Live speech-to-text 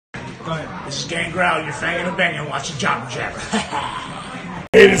Go ahead. This is Gangrel, you're fanging and banging, watching Jobber Jabber.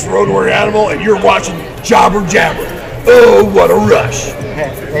 Hey, this is Road Warrior Animal, and you're watching Jobber Jabber. Oh, what a rush.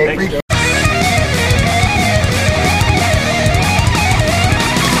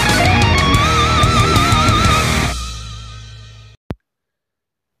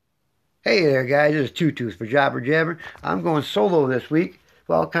 Hey there, guys. This is Two Tooth for Jobber Jabber. I'm going solo this week.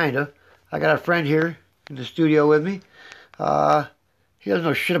 Well, kind of. I got a friend here in the studio with me. He doesn't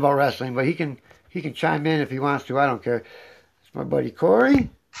know shit about wrestling, but he can chime in if he wants to. I don't care. It's my buddy Corey.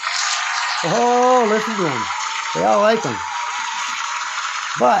 Oh, listen to him. They all like him.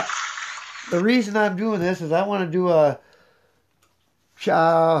 But the reason I'm doing this is I want to do a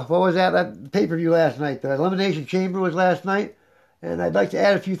what was that pay-per-view last night? The Elimination Chamber was last night. And I'd like to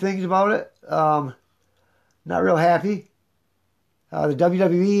add a few things about it. Not real happy. The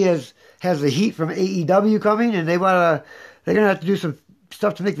WWE has the heat from AEW coming, and they're gonna have to do some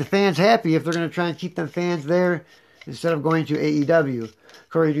stuff to make the fans happy if they're gonna try and keep them fans there instead of going to AEW.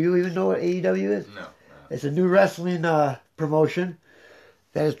 Corey, do you even know what AEW is? No. It's a new wrestling promotion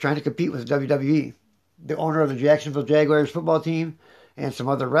that is trying to compete with WWE. The owner of the Jacksonville Jaguars football team and some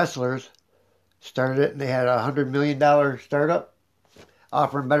other wrestlers started it, and they had a $100 million startup,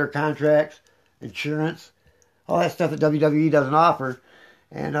 offering better contracts, insurance, all that stuff that WWE doesn't offer.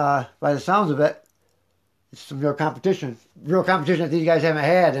 And by the sounds of it, it's some real competition that these guys haven't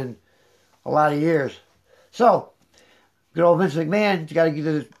had in a lot of years. So, good old Vince McMahon, you got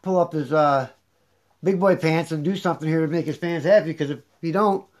to pull up his big boy pants and do something here to make his fans happy, because if he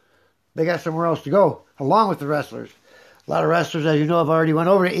don't, they got somewhere else to go, along with the wrestlers. A lot of wrestlers, as you know, have already went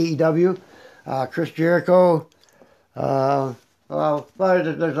over to AEW. Chris Jericho, well,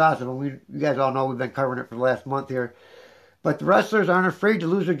 there's lots of them. You guys all know we've been covering it for the last month here. But the wrestlers aren't afraid to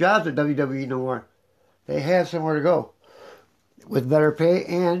lose their jobs at WWE no more. They have somewhere to go with better pay,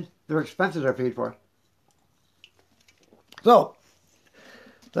 and their expenses are paid for. So,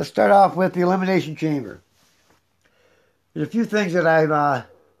 let's start off with the Elimination Chamber. There's a few things that I'm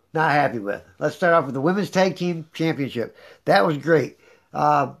not happy with. Let's start off with the Women's Tag Team Championship. That was great.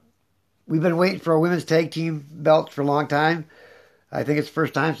 We've been waiting for a Women's Tag Team belt for a long time. I think it's the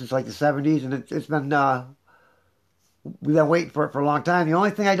first time since like the 70s, and it's been, we've been waiting for it for a long time. The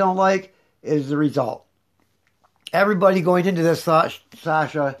only thing I don't like is the result. Everybody going into this thought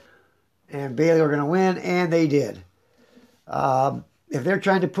Sasha and Bayley were going to win, and they did. If they're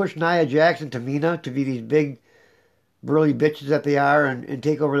trying to push Nia Jax and Tamina to be these big, burly bitches that they are and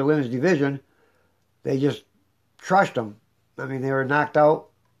take over the women's division, they just crushed them. I mean, they were knocked out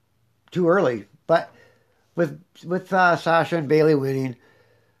too early. But with Sasha and Bayley winning,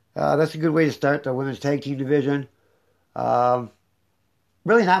 that's a good way to start the women's tag team division. Really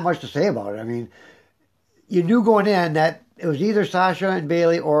not much to say about it. I mean, you knew going in that it was either Sasha and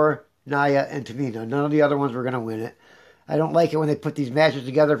Bayley or Nia and Tamina. None of the other ones were going to win it. I don't like it when they put these matches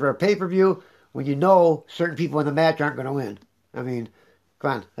together for a pay-per-view when you know certain people in the match aren't going to win. I mean,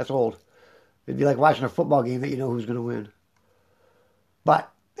 come on, that's old. It'd be like watching a football game that you know who's going to win.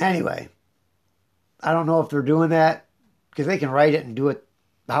 But anyway, I don't know if they're doing that because they can write it and do it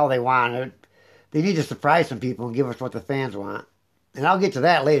how they want. They need to surprise some people and give us what the fans want. And I'll get to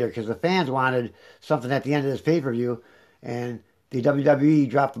that later because the fans wanted something at the end of this pay-per-view, and the WWE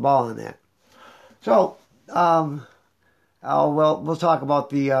dropped the ball on that. So, we'll talk about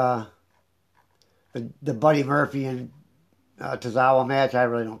the Buddy Murphy and Tozawa match. I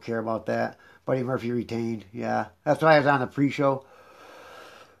really don't care about that. Buddy Murphy retained. Yeah, that's why I was on the pre-show.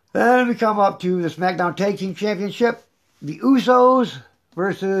 Then we come up to the SmackDown Tag Team Championship. The Usos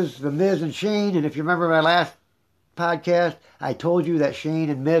versus The Miz and Shane. And if you remember my last podcast, I told you that Shane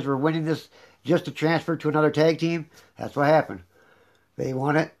and Miz were winning this just to transfer to another tag team. That's what happened. They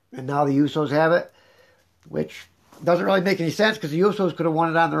won it, and now the Usos have it, which doesn't really make any sense because the Usos could have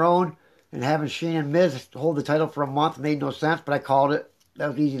won it on their own, and having Shane and Miz hold the title for a month made no sense, but I called it. That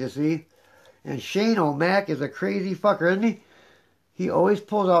was easy to see. And Shane O'Mac is a crazy fucker, isn't he? He always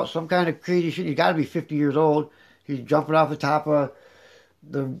pulls out some kind of crazy shit. He's got to be 50 years old. He's jumping off the top of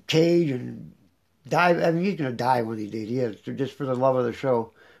the cage and die. I mean, he's going to die one of these days. He is, just for the love of the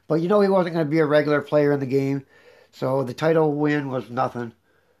show. But you know he wasn't going to be a regular player in the game. So the title win was nothing.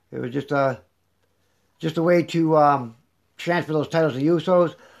 It was just a way to transfer those titles to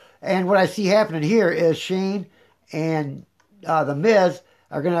Usos. And what I see happening here is Shane and The Miz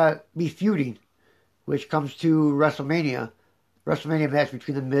are going to be feuding, which comes to WrestleMania. WrestleMania match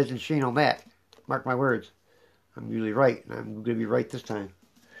between The Miz and Shane O'Mac. Mark my words. I'm usually right, and I'm going to be right this time.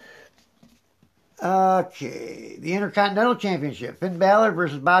 Okay, the Intercontinental Championship. Finn Balor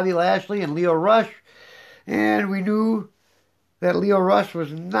versus Bobby Lashley and Lio Rush. And we knew that Lio Rush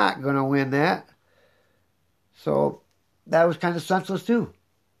was not going to win that. So that was kind of senseless too.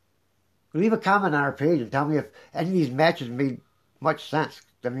 Leave a comment on our page and tell me if any of these matches made much sense.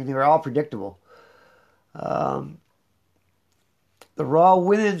 I mean, they were all predictable. The Raw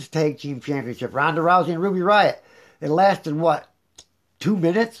Women's Tag Team Championship, Ronda Rousey and Ruby Riott. It lasted, 2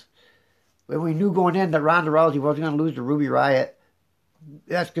 minutes? When we knew going in that Ronda Rousey wasn't going to lose to Ruby Riott.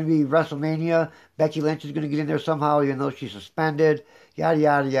 That's going to be WrestleMania. Becky Lynch is going to get in there somehow, even though she's suspended. Yada,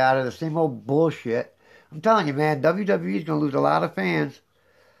 yada, yada. The same old bullshit. I'm telling you, man, WWE is going to lose a lot of fans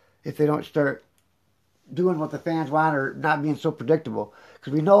if they don't start doing what the fans want or not being so predictable.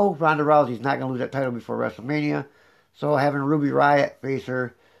 Because we know Ronda Rousey's not going to lose that title before WrestleMania. So having Ruby Riott face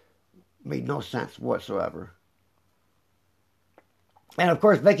her made no sense whatsoever. And of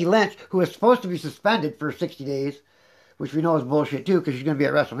course, Becky Lynch, who was supposed to be suspended for 60 days, which we know is bullshit too, because she's going to be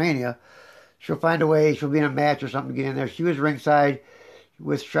at WrestleMania. She'll find a way. She'll be in a match or something to get in there. She was ringside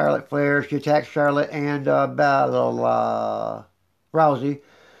with Charlotte Flair. She attacked Charlotte and Rousey.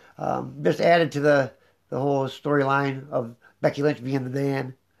 Just added to the whole storyline of Becky Lynch being the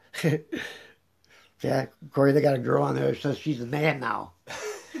man. Yeah, Corey, they got a girl on there that says she's the man now.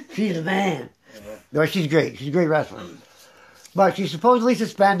 She's the man. No, she's great. She's a great wrestler. But she's supposedly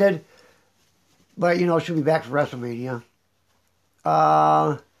suspended. But, she'll be back for WrestleMania.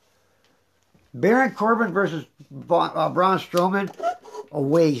 Baron Corbin versus Braun Strowman. A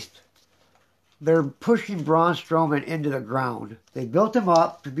waste. They're pushing Braun Strowman into the ground. They built him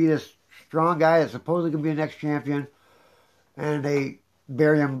up to be this strong guy that's supposedly going to be the next champion. And they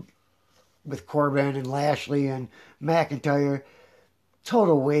bury him with Corbin and Lashley and McIntyre.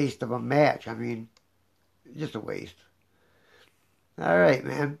 Total waste of a match. I mean, just a waste. All right,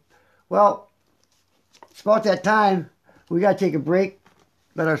 man. Well, it's about that time. We got to take a break.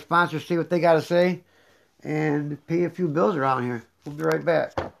 Let our sponsors see what they got to say. And pay a few bills around here. We'll be right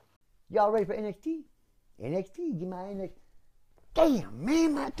back. Y'all ready for NXT? NXT, give my NXT. Damn,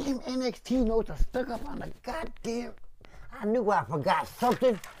 man, my damn NXT notes are stuck up on the goddamn... I knew I forgot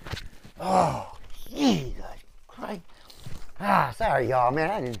something. Oh, Jesus Christ. Sorry, y'all,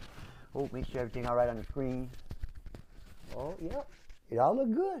 man. I didn't... Oh, make sure everything all right on the screen. Oh, yep. It all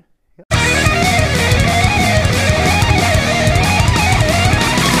looked good. Yep.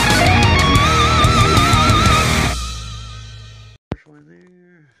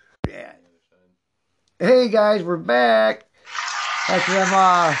 Yeah. Hey, guys, we're back. After them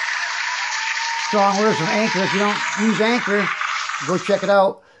strong words from Anchor. If you don't use Anchor, go check it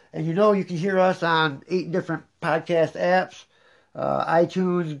out. And you can hear us on 8 different podcast apps.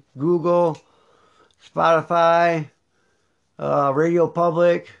 iTunes, Google, Spotify, Radio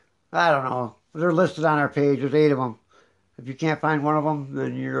Public. I don't know. They're listed on our page. There's 8 of them. If you can't find one of them,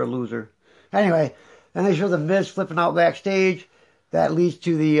 then you're a loser. Anyway, and they show the Miz flipping out backstage. That leads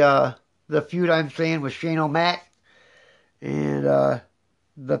to the feud I'm saying with Shane O'Mac. And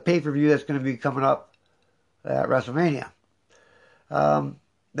the pay-per-view that's going to be coming up at WrestleMania.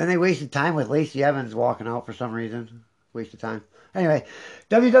 Then they wasted time with Lacey Evans walking out for some reason. Wasted time. Anyway,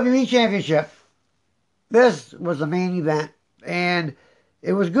 WWE Championship. This was the main event, and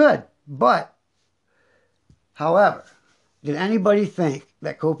it was good. But, however, did anybody think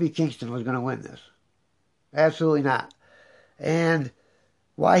that Kofi Kingston was going to win this? Absolutely not. And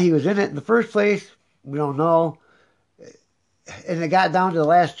why he was in it in the first place, we don't know. And it got down to the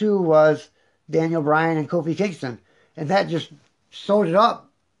last 2 was Daniel Bryan and Kofi Kingston. And that just sewed it up,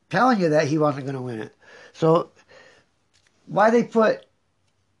 telling you that he wasn't going to win it. So, why they put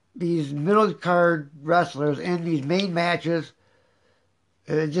these middle card wrestlers in these main matches,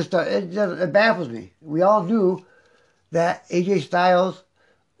 it baffles me. We all knew that AJ Styles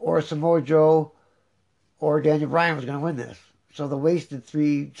or Samoa Joe or Daniel Bryan was going to win this. So they wasted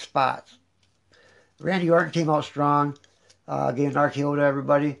 3 spots. Randy Orton came out strong, gave an RKO to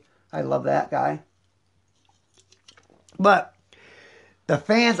everybody. I love that guy. But the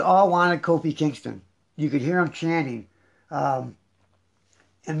fans all wanted Kofi Kingston. You could hear them chanting. And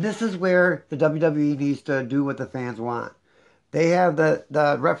this is where the WWE needs to do what the fans want. They have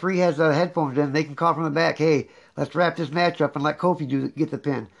the referee has the headphones in. They can call from the back, hey, let's wrap this match up and let Kofi get the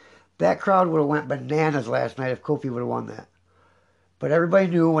pin. That crowd would have went bananas last night if Kofi would have won that. But everybody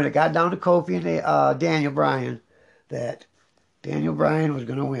knew when it got down to Kofi and Daniel Bryan that Daniel Bryan was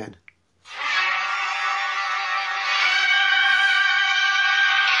going to win.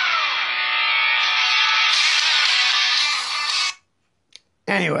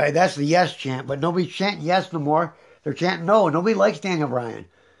 Anyway, that's the yes chant, but nobody's chanting yes no more. They're chanting no. Nobody likes Daniel Bryan.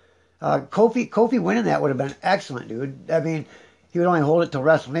 Kofi winning that would have been excellent, dude. I mean, he would only hold it till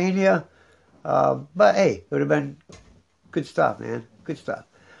WrestleMania. But hey, it would have been Good stuff, man. Good stuff.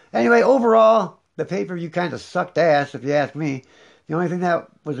 Anyway, overall, the pay-per-view kind of sucked ass, if you ask me. The only thing that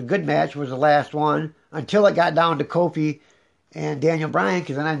was a good match was the last one, until it got down to Kofi and Daniel Bryan,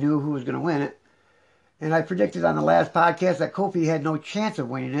 because then I knew who was going to win it. And I predicted on the last podcast that Kofi had no chance of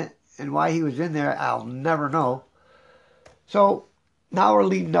winning it, and why he was in there, I'll never know. So now we're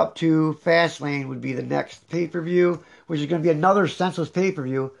leading up to Fastlane would be the next pay-per-view, which is going to be another senseless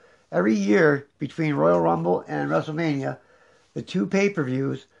pay-per-view. Every year between Royal Rumble and WrestleMania, the two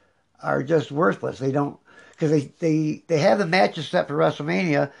pay-per-views are just worthless. They don't, because they have the matches set for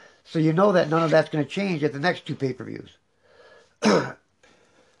WrestleMania, so you know that none of that's going to change at the next two pay-per-views.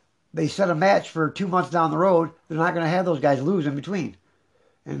 They set a match for 2 months down the road. They're not going to have those guys lose in between.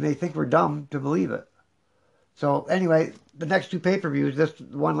 And they think we're dumb to believe it. So anyway, the next two pay-per-views, this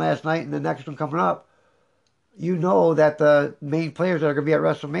one last night and the next one coming up, you know that the main players that are going to be at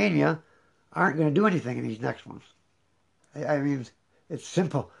WrestleMania aren't going to do anything in these next ones. I mean, it's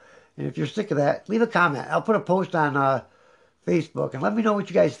simple. And if you're sick of that, leave a comment. I'll put a post on Facebook and let me know what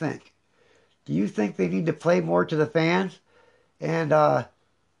you guys think. Do you think they need to play more to the fans and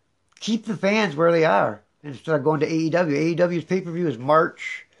keep the fans where they are instead of going to AEW? AEW's pay-per-view is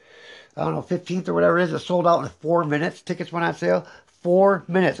March, 15th or whatever it is. It sold out in 4 minutes. Tickets went on sale. 4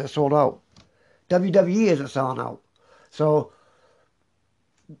 minutes it sold out. WWE isn't selling out. So,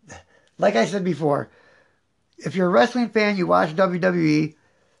 like I said before, if you're a wrestling fan, you watch WWE,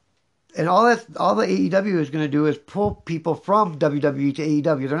 and all the AEW is going to do is pull people from WWE to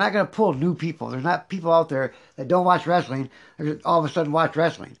AEW. They're not going to pull new people. There's not people out there that don't watch wrestling that all of a sudden watch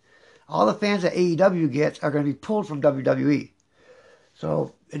wrestling. All the fans that AEW gets are going to be pulled from WWE.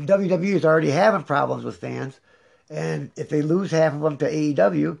 So, and WWE is already having problems with fans, and if they lose half of them to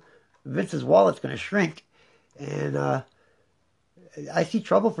AEW, Vince's wallet's going to shrink, and I see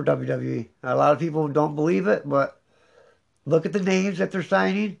trouble for WWE. A lot of people don't believe it, but look at the names that they're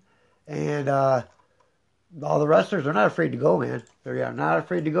signing, and all the wrestlers are not afraid to go, man. They are not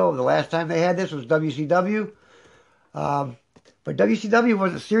afraid to go. The last time they had this was WCW, but WCW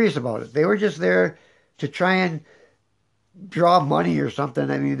wasn't serious about it. They were just there to try and draw money or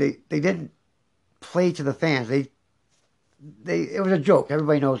something. I mean, they didn't play to the fans. It was a joke.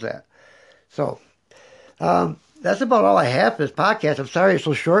 Everybody knows that. So, that's about all I have for this podcast. I'm sorry it's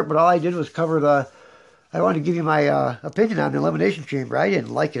so short, but all I did was cover I wanted to give you my opinion on the Elimination Chamber. I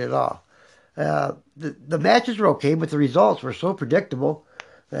didn't like it at all. The matches were okay, but the results were so predictable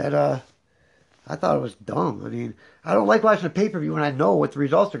that I thought it was dumb. I mean, I don't like watching a pay-per-view when I know what the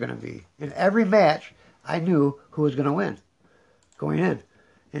results are going to be. In every match, I knew who was going to win going in.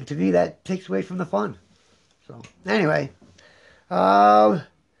 And to me, that takes away from the fun. So, anyway,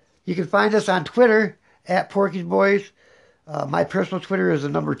 you can find us on Twitter at Porky's Boys. My personal Twitter is the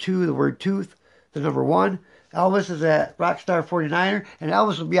number 2, the word tooth, the number 1. Elvis is at Rockstar49er, and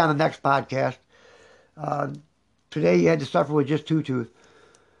Elvis will be on the next podcast. Today you had to suffer with just 2 tooth.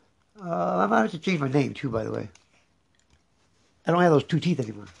 I might have to change my name too, by the way. I don't have those 2 teeth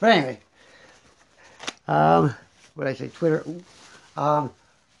anymore. But anyway, what did I say? Twitter.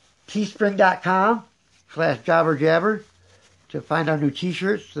 Teespring.com/jobberjabber to find our new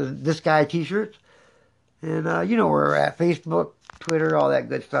t-shirts, the This Guy t-shirts. And you know where we're at. Facebook, Twitter, all that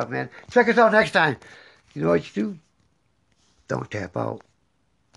good stuff, man. Check us out next time. You know what you do? Don't tap out.